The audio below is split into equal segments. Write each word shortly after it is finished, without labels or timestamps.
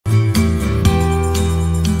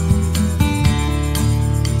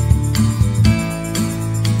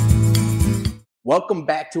Welcome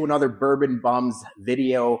back to another Bourbon Bums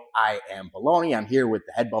video. I am Baloney. I'm here with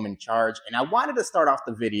the head bum in charge, and I wanted to start off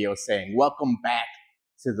the video saying welcome back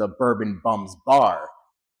to the Bourbon Bums bar.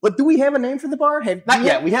 But do we have a name for the bar? Not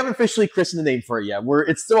yet. We haven't officially christened the name for it yet.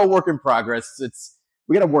 It's still a work in progress.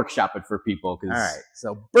 We got to workshop it for people. All right.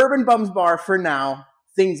 So Bourbon Bums bar for now.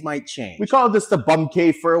 Things might change. We called this the Bum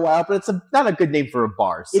Cave for a while, but it's not a good name for a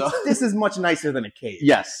bar. So this is much nicer than a cave.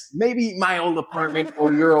 Yes. Maybe my old apartment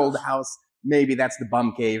or your old house. Maybe that's the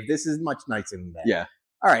Bum Cave. This is much nicer than that. Yeah.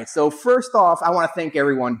 All right. So first off, I want to thank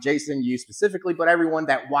everyone, Jason, you specifically, but everyone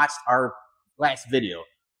that watched our last video.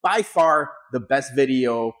 By far the best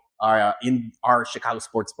video in our Chicago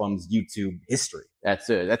Sports Bums YouTube history. That's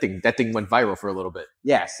it. That thing went viral for a little bit.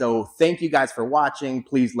 Yeah. So thank you guys for watching.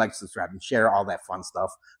 Please like, subscribe, and share, all that fun stuff.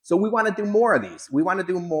 So we want to do more of these. We want to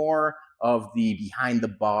do more of the behind the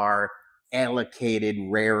bar, allocated,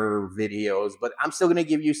 rarer videos, but I'm still going to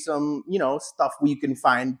give you some, stuff we can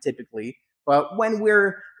find typically. But when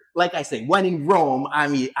we're, like I say, when in Rome, I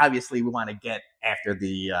mean, obviously we want to get after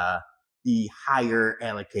the higher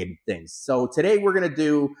allocated things. So today we're going to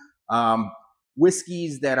do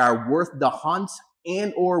whiskeys that are worth the hunt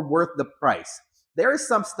and or worth the price. There is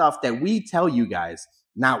some stuff that we tell you guys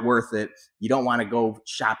not worth it. You don't want to go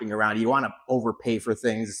shopping around. You don't want to overpay for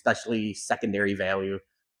things, especially secondary value.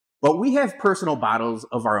 But we have personal bottles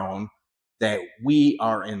of our own that we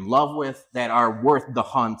are in love with that are worth the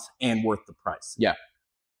hunt and worth the price. Yeah.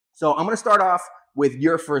 So I'm going to start off with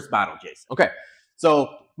your first bottle, Jason. Okay. So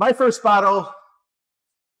my first bottle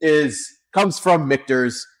comes from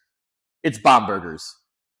Michter's. It's Bomburgers.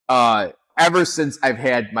 Ever since I've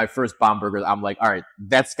had my first Bomburgers, I'm like, all right,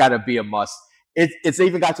 that's got to be a must. It's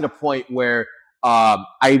even got to the point where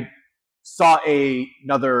I saw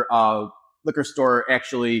another liquor store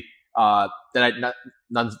actually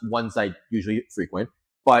none ones I usually frequent,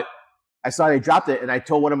 but I saw they dropped it, and I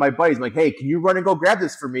told one of my buddies, I'm like, hey, can you run and go grab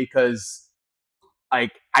this for me? Because I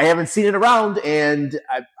haven't seen it around, and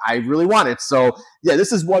I really want it. So yeah,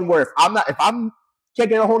 this is one where if I can't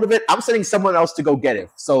get a hold of it, I'm sending someone else to go get it.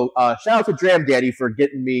 So shout out to Dram Daddy for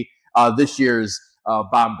getting me this year's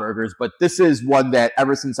Bomburgers. But this is one that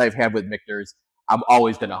ever since I've had with Michter's, I'm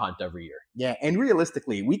always going to hunt every year. Yeah, and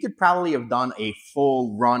realistically, we could probably have done a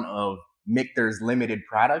full run of Michter's limited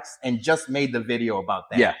products and just made the video about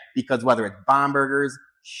that. Yeah. Because whether it's Bomburgers,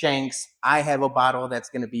 Shanks, I have a bottle that's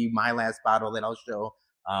going to be my last bottle that I'll show.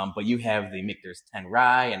 But you have the Michter's 10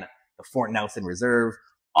 Rye and the Fort Nelson Reserve.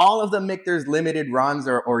 All of the Michter's limited runs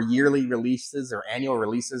or yearly releases or annual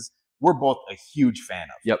releases, we're both a huge fan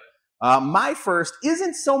of. Yep. My first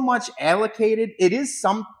isn't so much allocated. It is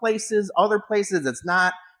some places, other places it's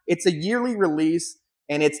not. It's a yearly release,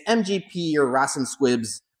 and it's MGP or Ross and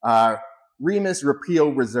Squibb's Remus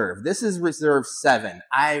Repeal Reserve. This is Reserve 7.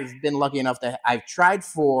 I've been lucky enough to, I've tried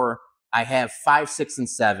 4. I have 5, 6, and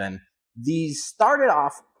 7. These started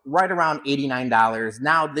off right around $89.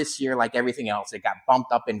 Now this year, like everything else, it got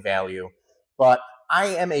bumped up in value. But I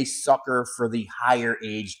am a sucker for the higher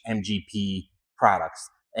aged MGP products.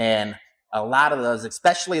 And a lot of those,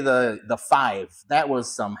 especially the 5, that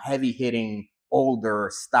was some heavy hitting older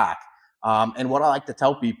stock. And what I like to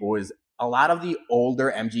tell people is a lot of the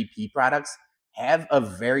older MGP products have a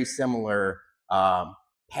very similar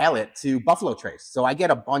palate to Buffalo Trace. So I get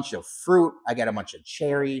a bunch of fruit, I get a bunch of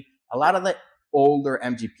cherry. A lot of the older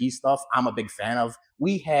MGP stuff I'm a big fan of.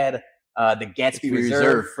 We had the Gatsby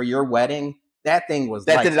Reserve for your wedding. That thing was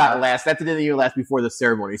that did not last. That didn't even last before the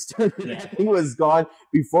ceremony started. Yeah. It was gone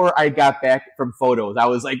before I got back from photos. I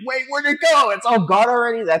was like, wait, where'd it go? It's all gone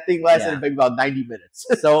already? That thing lasted maybe about 90 minutes.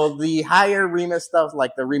 So the higher Remus stuff,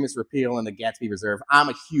 like the Remus Repeal and the Gatsby Reserve, I'm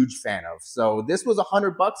a huge fan of. So this was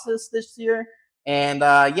 $100 this year. And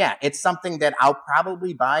yeah, it's something that I'll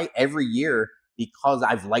probably buy every year because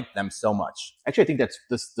I've liked them so much. Actually, I think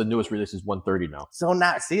the newest release is $130 now. So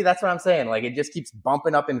now, see, that's what I'm saying. Like, it just keeps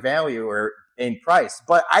bumping up in value or in price.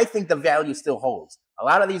 But I think the value still holds. A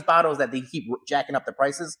lot of these bottles that they keep jacking up the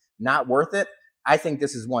prices, not worth it. I think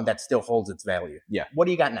this is one that still holds its value. Yeah. What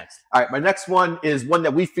do you got next? All right, my next one is one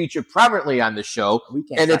that we featured prominently on the show,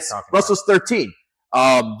 and it's Russell's 13.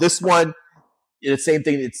 This one, the same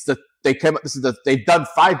thing. They've done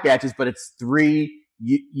 5 batches, but it's 3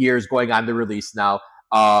 years going on the release now.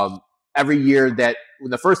 Every year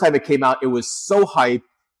when the first time it came out, it was so hyped.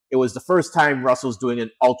 It was the first time Russell's doing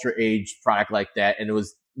an ultra aged product like that, and it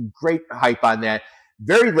was great hype on that.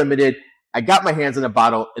 Very limited. I got my hands on a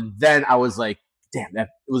bottle, and then I was like, damn, it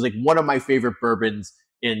was like one of my favorite bourbons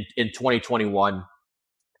in 2021.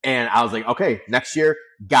 And I was like, okay, next year,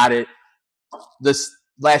 got it. This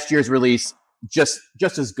last year's release, just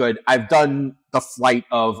as good. I've done the flight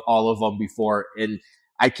of all of them before, and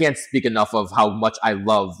I can't speak enough of how much I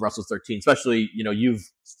love Russell's 13, especially, you've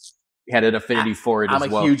had an affinity for it as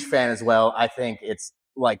well. I'm a huge fan as well. I think it's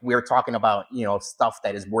like we're talking about, stuff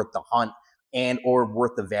that is worth the hunt and or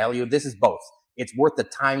worth the value. This is both. It's worth the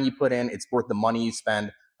time you put in. It's worth the money you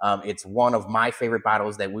spend. It's one of my favorite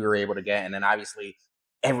bottles that we were able to get. And then obviously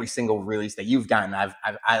every single release that you've gotten,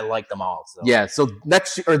 I like them all. So. Yeah. So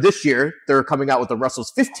this year, they're coming out with the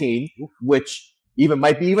Russell's 15, which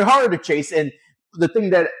might be even harder to chase. And the thing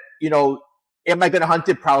that, am I going to hunt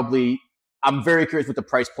it? Probably. I'm very curious what the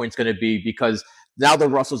price point's going to be, because now the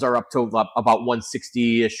Russells are up to about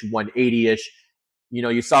 160-ish, 180-ish.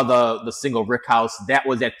 You saw the single Rickhouse. That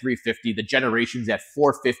was at $350. The Generation's at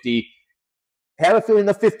 $450. Have a feeling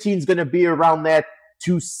the 15 is going to be around that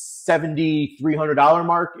 $270, $300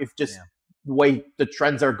 mark, if just the way the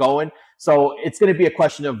trends are going. So it's going to be a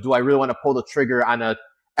question of, do I really want to pull the trigger on a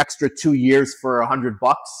extra 2 years for $100?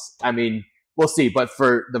 I mean, we'll see. But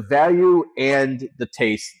for the value and the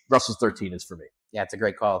taste, Russell's 13 is for me. Yeah, it's a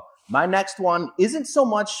great call. My next one isn't so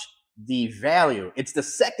much the value. It's the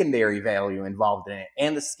secondary value involved in it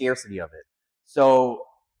and the scarcity of it. So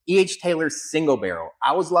E.H. Taylor's single barrel.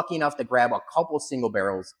 I was lucky enough to grab a couple single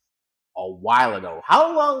barrels a while ago.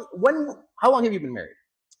 How long have you been married?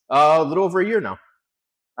 A little over a year now.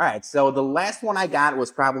 All right. So the last one I got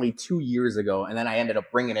was probably 2 years ago. And then I ended up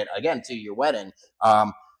bringing it again to your wedding.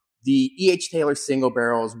 The E.H. Taylor single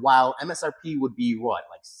barrels, while MSRP would be what,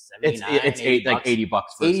 like $79? It's $80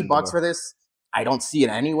 for $80 for this. I don't see it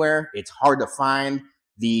anywhere. It's hard to find.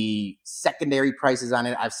 The secondary prices on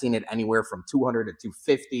it, I've seen it anywhere from $200 to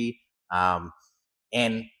 $250.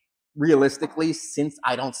 And realistically, since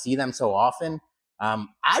I don't see them so often,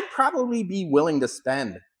 I'd probably be willing to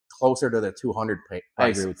spend closer to the $200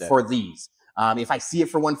 price for these. If I see it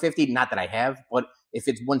for $150, not that I have, but if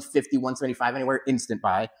it's $150, $175 anywhere, instant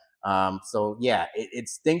buy. So yeah, it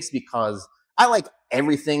stinks because I like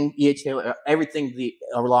everything E.H. Taylor, everything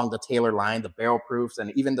along the Taylor line, the barrel proofs,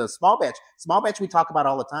 and even the small batch. Small batch we talk about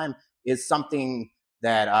all the time is something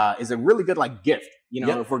that is a really good like gift.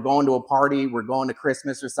 If we're going to a party, we're going to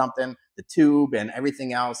Christmas or something, the tube and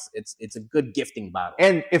everything else, it's a good gifting bottle.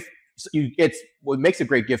 And it's what makes a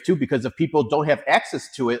great gift too, because if people don't have access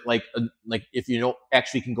to it, like if you don't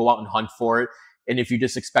actually can go out and hunt for it, and if you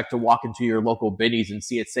just expect to walk into your local Binny's and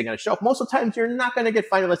see it sitting on a shelf, most of the times you're not going to get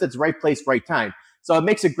fined unless it's right place, right time. So it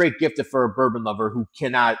makes a great gift for a bourbon lover who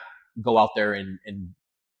cannot go out there and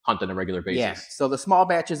hunt on a regular basis. Yeah, so the small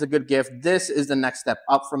batch is a good gift. This is the next step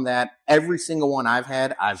up from that. Every single one I've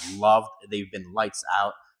had, I've loved. They've been lights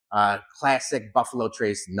out. Classic Buffalo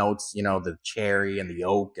Trace notes, the cherry and the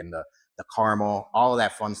oak and the caramel, all of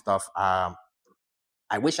that fun stuff.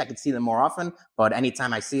 I wish I could see them more often, but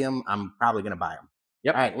anytime I see them, I'm probably going to buy them.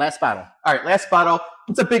 Yep. All right, last bottle. All right, last bottle.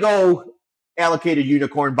 It's a big old allocated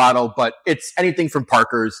unicorn bottle, but it's anything from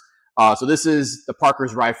Parker's. So this is the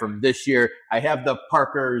Parker's Rye from this year. I have the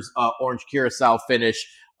Parker's Orange Curacao finish.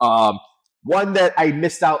 One that I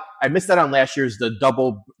missed out on last year's the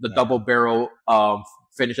double barrel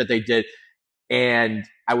finish that they did. And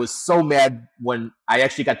I was so mad when I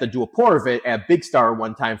actually got to do a pour of it at Big Star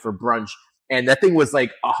one time for brunch. And that thing was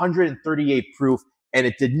like 138 proof, and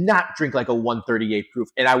it did not drink like a 138 proof.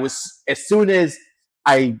 And as soon as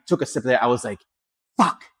I took a sip of that, I was like,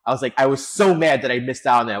 fuck. I was so mad that I missed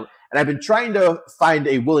out on that. And I've been trying to find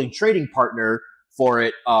a willing trading partner for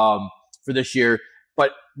it for this year,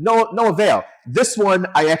 but no avail. This one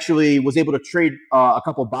I actually was able to trade a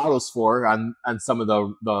couple bottles for on some of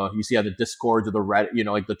the you see on the Discords or the Reddit,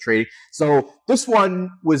 like the trade. So this one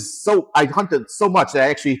was I hunted so much that I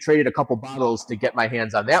actually traded a couple bottles to get my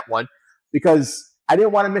hands on that one, because I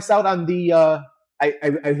didn't want to miss out on the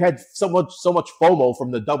I had so much FOMO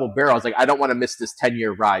from the double barrel. I was like, I don't want to miss this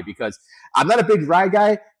 10-year rye, because I'm not a big rye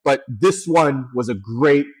guy, but this one was a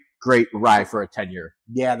great rye for a 10-year.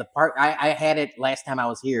 Yeah, I had it last time I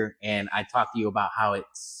was here, and I talked to you about how it's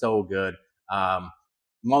so good.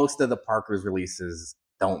 Most of the Parker's releases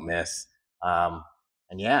don't miss. And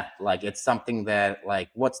yeah, like it's something that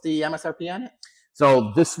what's the MSRP on it?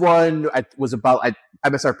 So this one was about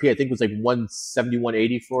MSRP, I think was like 170,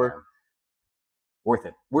 180 for. Worth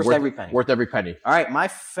it. Worth every penny. Worth every penny. All right, my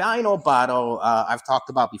final bottle I've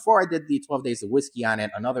talked about before. I did the 12 Days of Whiskey on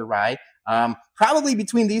it, another rye. Probably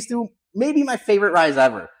between these two, maybe my favorite ryes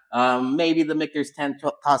ever. Maybe the Michter's 10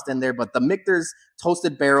 tossed in there, but the Michter's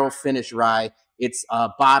Toasted Barrel Finish Rye, it's a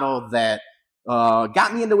bottle that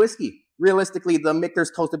got me into whiskey. Realistically, the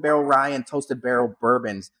Michter's Toasted Barrel Rye and Toasted Barrel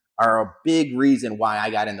Bourbons are a big reason why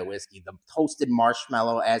I got into whiskey. The toasted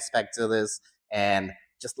marshmallow aspect to this, and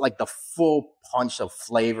just like the full punch of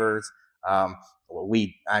flavors.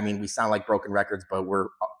 We sound like broken records, but we're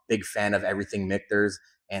a big fan of everything Michter's,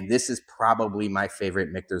 and this is probably my favorite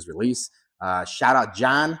Michter's release. Shout out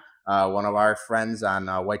John, one of our friends on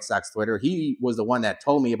White Sox Twitter. He was the one that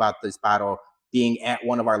told me about this bottle being at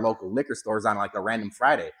one of our local liquor stores on like a random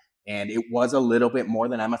Friday, and it was a little bit more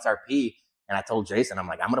than MSRP. And I told Jason, I'm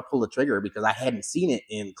like, I'm going to pull the trigger because I hadn't seen it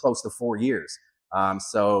in close to 4 years.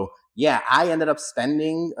 So yeah, I ended up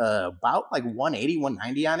spending about like 180,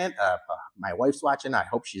 190 on it. My wife's watching. I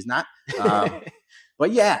hope she's not.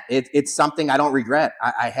 But yeah, it's something I don't regret.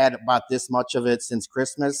 I had about this much of it since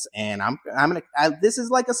Christmas, and this is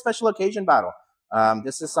like a special occasion bottle.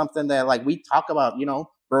 This is something that like we talk about, you know,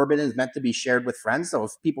 bourbon is meant to be shared with friends. So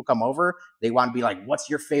if people come over, they want to be like, what's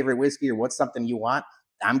your favorite whiskey or what's something you want?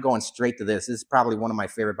 I'm going straight to this. This is probably one of my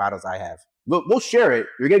favorite bottles I have. We'll share it.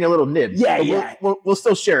 You're getting a little nib. Yeah. We'll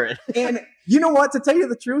still share it. And you know what? To tell you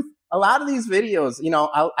the truth, a lot of these videos, you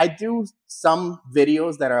know, I do some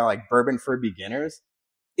videos that are like bourbon for beginners.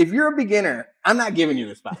 If you're a beginner, I'm not giving you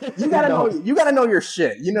this bottle. You gotta know. You gotta know your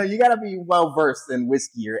shit. You know, you gotta be well versed in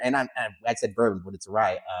whiskey. I said bourbon, but it's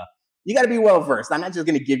rye. You gotta be well versed. I'm not just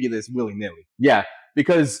gonna give you this willy nilly. Yeah,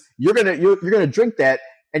 because you're gonna drink that,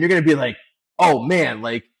 and you're gonna be like, oh man,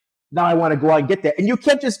 like now I want to go out and get that. And you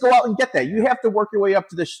can't just go out and get that. You have to work your way up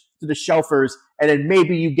to the shelfers, and then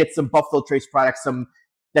maybe you get some Buffalo Trace products, something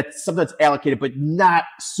that's allocated, but not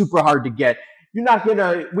super hard to get.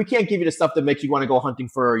 We can't give you the stuff that makes you want to go hunting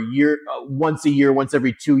for a year, once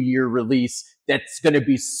every 2 year release. That's going to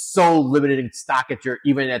be so limited in stock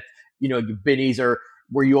even at, you know, Binny's or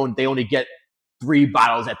where they only get 3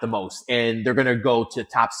 bottles at the most, and they're going to go to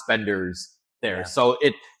top spenders there. Yeah. So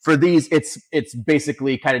for these, it's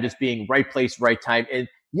basically kind of just being right place, right time. And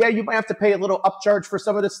yeah, you might have to pay a little upcharge for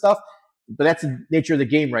some of this stuff, but that's the nature of the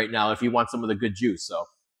game right now if you want some of the good juice. So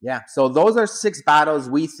yeah, so those are 6 bottles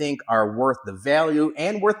we think are worth the value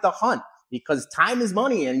and worth the hunt, because time is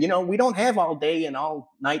money, and you know we don't have all day and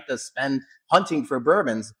all night to spend hunting for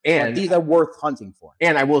bourbons, and these are worth hunting for.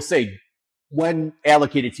 And I will say, when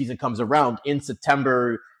allocated season comes around in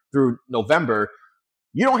September through November,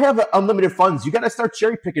 you don't have unlimited funds. You got to start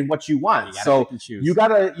cherry picking what you want.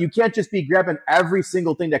 You can't just be grabbing every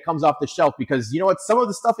single thing that comes off the shelf, because you know what? Some of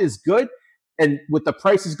the stuff is good, and with the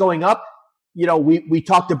prices going up, you know, we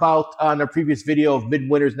talked about on a previous video of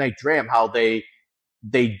Midwinter's Night Dram how it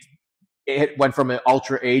went from an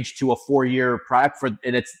ultra age to a 4-year product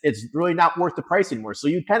and it's really not worth the price anymore. So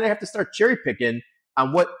you kind of have to start cherry picking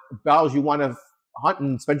on what bottles you want to hunt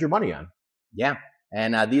and spend your money on. Yeah.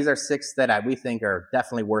 And these are 6 that we think are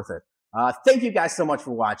definitely worth it. Thank you guys so much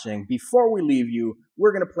for watching. Before we leave you,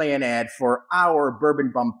 we're going to play an ad for our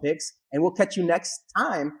Bourbon Bum picks, and we'll catch you next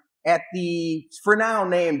time at the, for now,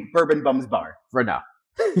 named Bourbon Bums Bar. For now.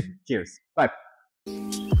 Cheers. Bye.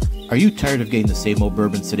 Are you tired of getting the same old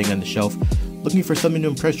bourbon sitting on the shelf? Looking for something to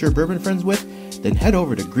impress your bourbon friends with? Then head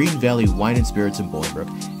over to Greene Valley Wine Spirits in Bolingbrook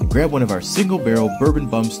and grab one of our single-barrel Bourbon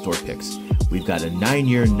Bums store picks. We've got a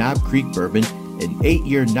 9-year Knob Creek bourbon, an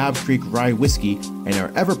 8-year Knob Creek rye whiskey, and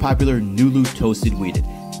our ever-popular NULU toasted wheated.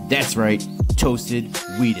 That's right, toasted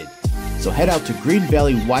wheated. So head out to Greene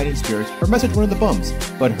Valley Wine and Spirits or message one of the bums.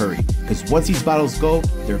 But hurry, because once these bottles go,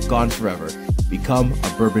 they're gone forever. Become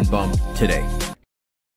a Bourbon Bum today.